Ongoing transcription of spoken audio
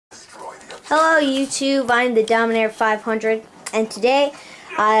Hello YouTube, I'm the Dominator 500, and today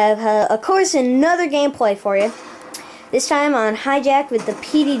I have, of course, another gameplay for you. This time on Hijack with the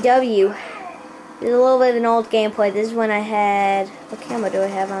PDW. This is a little bit of an old gameplay. This is when I had... What camera do I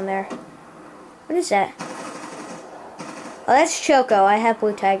have on there? What is that? Oh, that's Choco. I have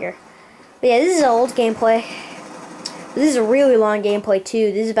Blue Tiger. But yeah, this is an old gameplay. This is a really long gameplay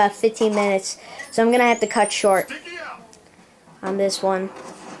too. This is about 15 minutes. So I'm going to have to cut short on this one.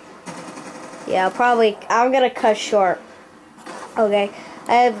 Yeah, I'm gonna cut short. Okay,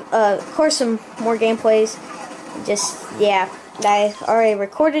 I have, of course, some more gameplays. Yeah, I already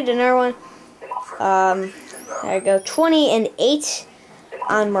recorded another one. There we go, 20-8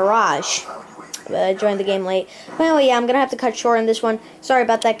 on Mirage. I joined the game late. But anyway, yeah, I'm gonna have to cut short on this one. Sorry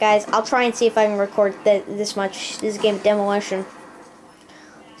about that, guys. I'll try and see if I can record this much. This is a game of Demolition.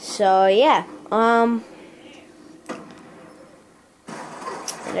 So, yeah,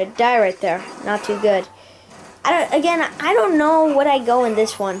 and I die right there. Not too good. I don't know what I go in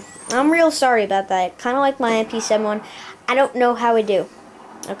this one. I'm real sorry about that. Kind of like my MP7 one. I don't know how I do.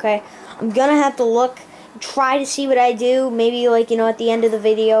 Okay? I'm gonna have to look, try to see what I do. Maybe, like, at the end of the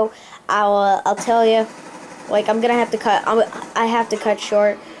video, I'll tell you. Like, I'm gonna have to cut. I have to cut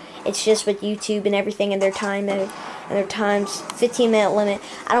short. It's just with YouTube and everything and their time and their times 15-minute limit.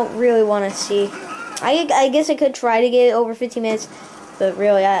 I don't really want to see. I guess I could try to get over 15 minutes. But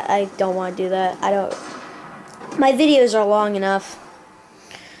really, I don't want to do that. My videos are long enough.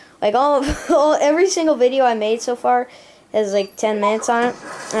 Like, every single video I made so far has like 10 minutes on it.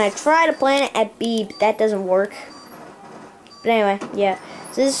 And I try to plan it at B, but that doesn't work. But anyway, yeah.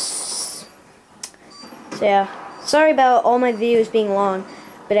 So yeah. Sorry about all my videos being long.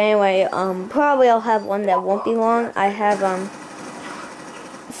 But anyway, probably I'll have one that won't be long. I have,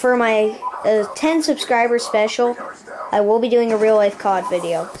 for my 10 subscriber special, I will be doing a real life COD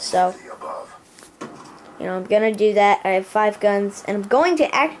video, so I'm gonna do that. I have 5 guns, and I'm going to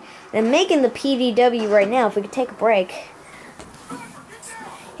and I'm making the PDW right now. If we could take a break,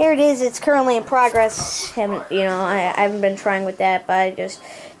 here it is. It's currently in progress. I haven't been trying with that, but I just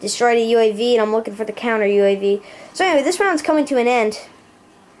destroyed a UAV, and I'm looking for the counter UAV. So anyway, this round's coming to an end.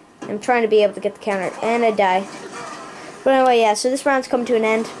 I'm trying to be able to get the counter, and I die. But anyway, yeah. So this round's coming to an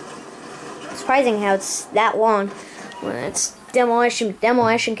end. Surprising how it's that long. When it's demolition.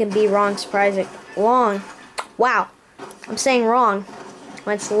 Demolition can be wrong, surprising. Long. Wow. I'm saying wrong.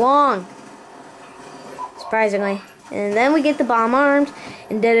 When it's long. Surprisingly. And then we get the bomb armed.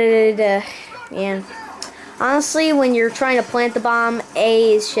 And da-da-da-da. And honestly, when you're trying to plant the bomb,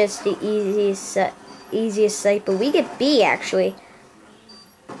 A is just the easiest site. But we get B, actually.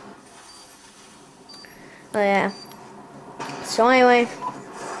 Oh, yeah. So anyway,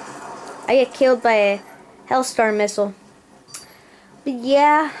 I get killed by a Hellstar missile. But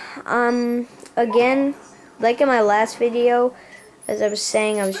yeah, again, like in my last video, as I was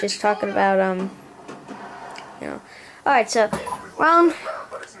saying, I was just talking about, Alright, so, round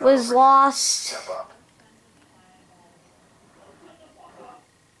was lost.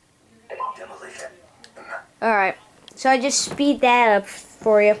 Alright, so I just speed that up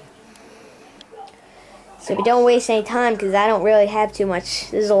for you. So we don't waste any time, because I don't really have too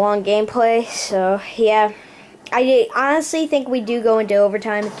much. This is a long gameplay, so yeah. I honestly think we do go into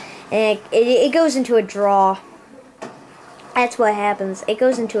overtime, and it goes into a draw. That's what happens. It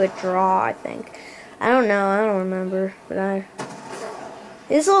goes into a draw, I think. I don't know. I don't remember. But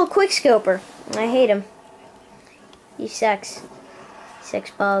this little quickscoper. I hate him. He sucks. He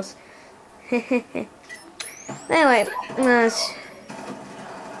sucks balls. Anyway,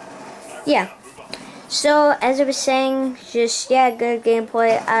 yeah. So, as I was saying, just, yeah, good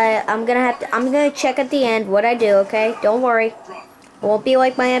gameplay. I'm gonna check at the end what I do, okay? Don't worry. It won't be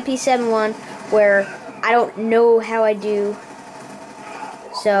like my MP7 one, where I don't know how I do.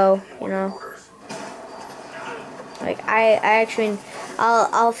 So, like, I actually,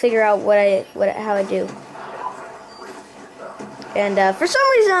 I'll figure out how I do. And, for some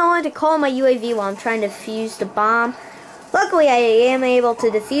reason I wanted to call my UAV while I'm trying to fuse the bomb. Luckily, I am able to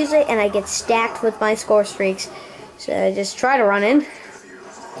defuse it, and I get stacked with my score streaks. So I just try to run in.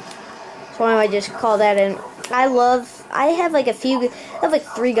 So I just call that in. I have like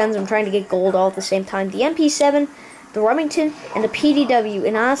 3 guns I'm trying to get gold all at the same time. The MP7, the Remington, and the PDW.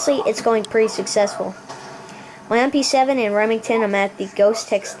 And honestly, it's going pretty successful. My MP7 and Remington, I'm at the Ghost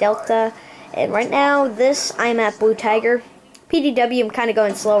Tex Delta. And right now, I'm at Blue Tiger. PDW, I'm kind of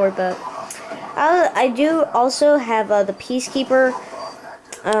going slower, but... I do also have the Peacekeeper.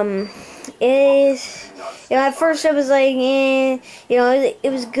 at first I was like,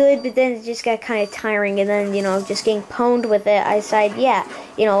 it was good, but then it just got kind of tiring, and then, just getting pwned with it, I decided, yeah,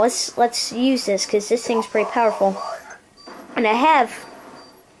 let's use this, because this thing's pretty powerful. And I have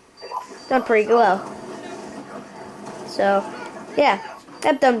done pretty well. So, yeah,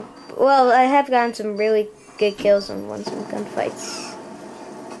 I have gotten some really good kills and won some gunfights.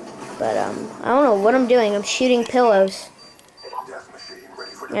 But, I don't know what I'm doing. I'm shooting pillows.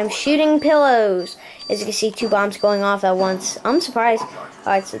 I'm shooting pillows. As you can see, 2 bombs going off at once. I'm surprised.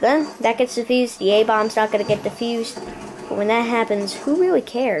 Alright, so then that gets defused. The A bomb's not going to get defused. But when that happens, who really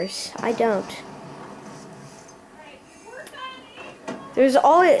cares? I don't.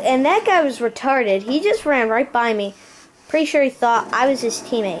 And that guy was retarded. He just ran right by me. Pretty sure he thought I was his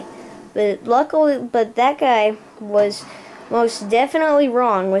teammate. But that guy was most definitely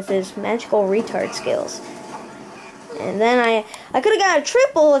wrong with his magical retard skills. And then I could have got a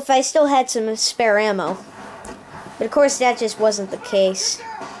triple if I still had some spare ammo. But of course that just wasn't the case.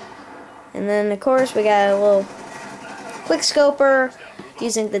 And then of course we got a little quick scoper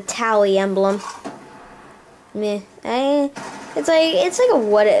using the tally emblem. Meh. It's like a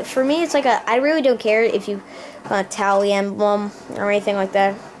what if. For me it's like I really don't care if you tally emblem or anything like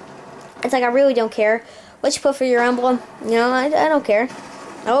that. It's like I really don't care what you put for your emblem. I don't care.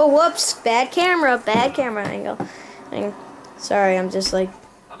 Oh, whoops. Bad camera angle. Sorry, I'm just like,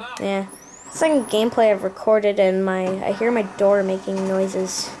 yeah. It's like a gameplay I've recorded and I hear my door making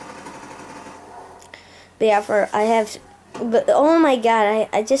noises. But yeah, but oh my god,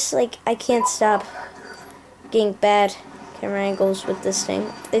 I just like, I can't stop getting bad camera angles with this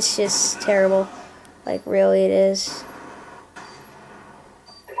thing. It's just terrible. Like, really it is.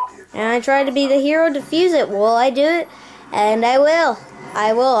 And I try to be the hero to defuse it. Will I do it? And I will.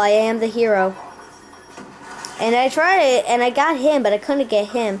 I am the hero. And I tried it, and I got him, but I couldn't get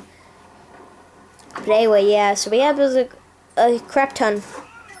him. But anyway, yeah, so we have a crap ton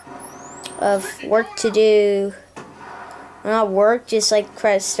of work to do. Not work, just like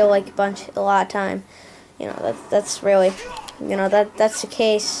still like a lot of time. That's really, that's the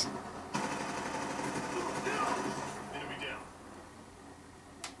case.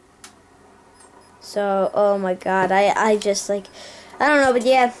 So, oh my god, I just like, I don't know, but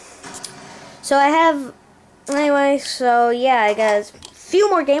yeah. So I have, anyway, so yeah, I got a few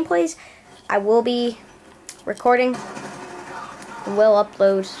more gameplays I will be recording and will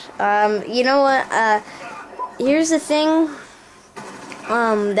upload. You know what, here's the thing,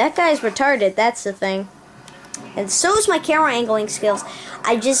 that guy's retarded, that's the thing. And so is my camera angling skills.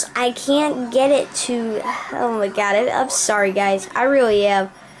 I can't get it to, oh my god, I'm sorry guys, I really am.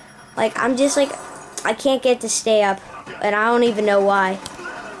 Like, I'm just like, I can't get it to stay up, and I don't even know why.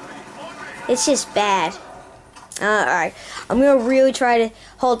 It's just bad. Alright, I'm gonna really try to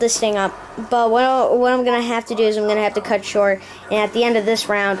hold this thing up, but what I'm gonna have to do is I'm gonna have to cut short, and at the end of this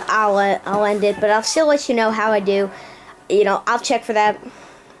round, I'll end it, but I'll still let you know how I do. I'll check for that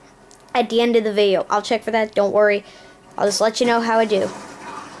at the end of the video. I'll check for that, don't worry. I'll just let you know how I do.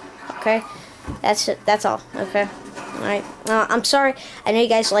 Okay? That's it. That's all. Okay? Alright. I'm sorry. I know you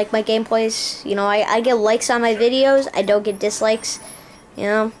guys like my gameplays. I get likes on my videos. I don't get dislikes.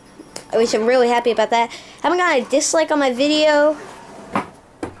 Which I'm really happy about that. Haven't got a dislike on my video.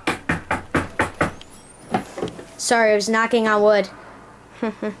 Sorry, I was knocking on wood.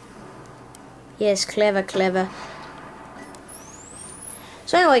 Yes, clever, clever.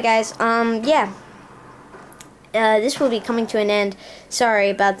 So anyway, guys, yeah. This will be coming to an end. Sorry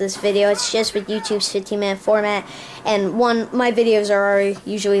about this video. It's just with YouTube's 15-minute format, and my videos are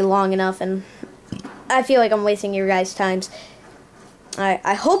usually long enough, and I feel like I'm wasting your guys' times.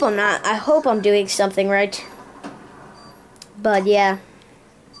 I hope I'm not. I hope I'm doing something right. But yeah,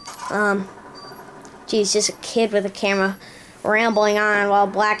 geez, just a kid with a camera rambling on while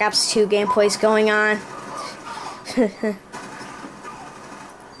Black Ops 2 gameplay's going on.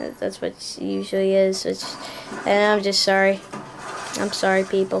 That's what it usually is. And I'm just sorry. I'm sorry,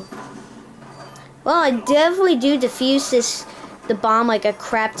 people. Well, I definitely do defuse the bomb like a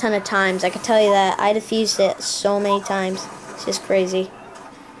crap ton of times. I can tell you that. I defused it so many times. It's just crazy.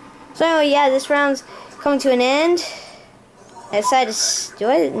 So anyway, yeah, this round's coming to an end. I decided to do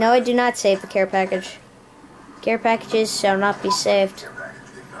it. No, I do not save the care package. Care packages shall not be saved.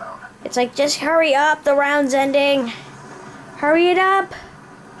 It's like, just hurry up. The round's ending. Hurry it up.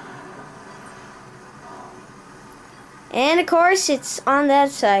 And of course, it's on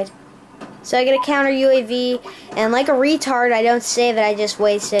that side. So I get a counter UAV, and like a retard, I don't save it, I just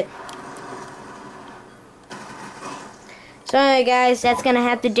waste it. So anyway, guys, that's gonna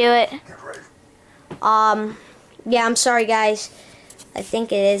have to do it. Yeah, I'm sorry, guys. I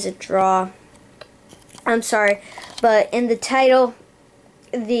think it is a draw. I'm sorry, but in the title,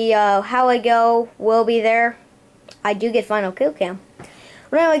 the how I go will be there. I do get final kill cam.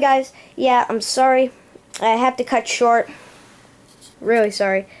 But anyway, guys, yeah, I'm sorry. I have to cut short. Really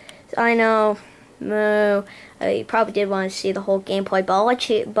sorry. I know. No, you probably did want to see the whole gameplay, but I'll let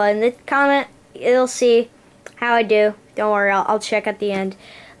you. But in the comment, you'll see how I do. Don't worry, I'll check at the end.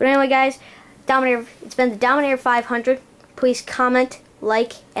 But anyway, guys, Dominator. It's been the Dominator 500. Please comment,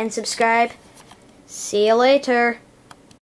 like, and subscribe. See you later.